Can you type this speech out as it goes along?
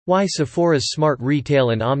Why Sephora's smart retail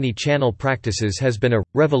and omni-channel practices has been a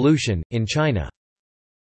revolution in China.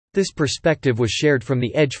 This perspective was shared from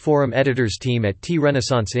the Edge Forum editors team at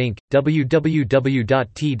T-Renaissance Inc.,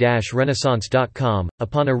 www.t-renaissance.com,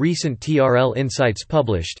 upon a recent TRL Insights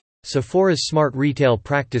published, Sephora's Smart Retail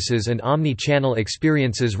Practices and Omni-Channel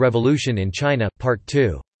Experiences Revolution in China, Part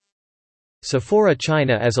 2. Sephora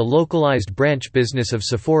China as a localized branch business of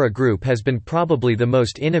Sephora Group has been probably the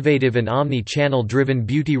most innovative and omni-channel driven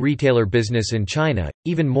beauty retailer business in China,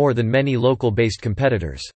 even more than many local-based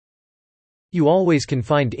competitors. You always can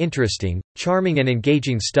find interesting, charming and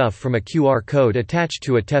engaging stuff from a QR code attached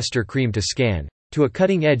to a tester cream to scan, to a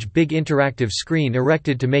cutting-edge big interactive screen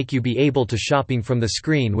erected to make you be able to shopping from the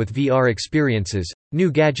screen with VR experiences,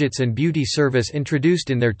 new gadgets and beauty service introduced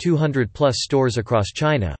in their 200-plus stores across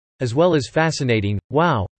China, as well as fascinating,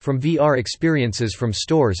 wow, from VR experiences from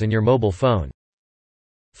stores and your mobile phone.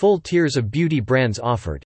 Full tiers of beauty brands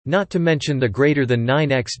offered. Not to mention the greater than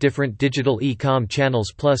 9x different digital e-com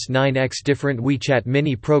channels plus 9x different WeChat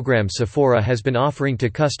mini programs Sephora has been offering to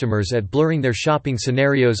customers at blurring their shopping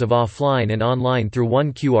scenarios of offline and online through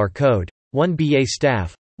one QR code, one BA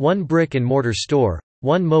staff, one brick-and-mortar store,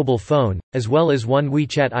 one mobile phone, as well as one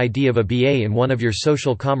WeChat ID of a BA in one of your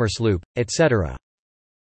social commerce loop, etc.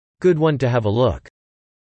 Good one to have a look.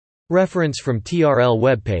 Reference from TRL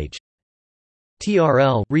webpage.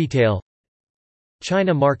 TRL Retail,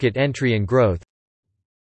 China Market Entry and Growth,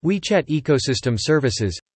 WeChat Ecosystem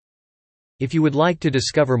Services. If you would like to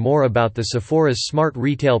discover more about the Sephora's Smart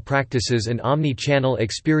Retail Practices and Omni-Channel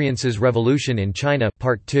Experiences Revolution in China,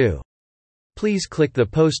 Part 2, please click the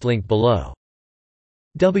post link below.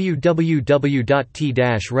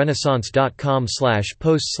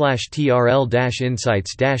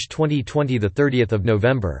 www.t-renaissance.com/post/trl-insights-2020 30th of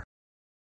November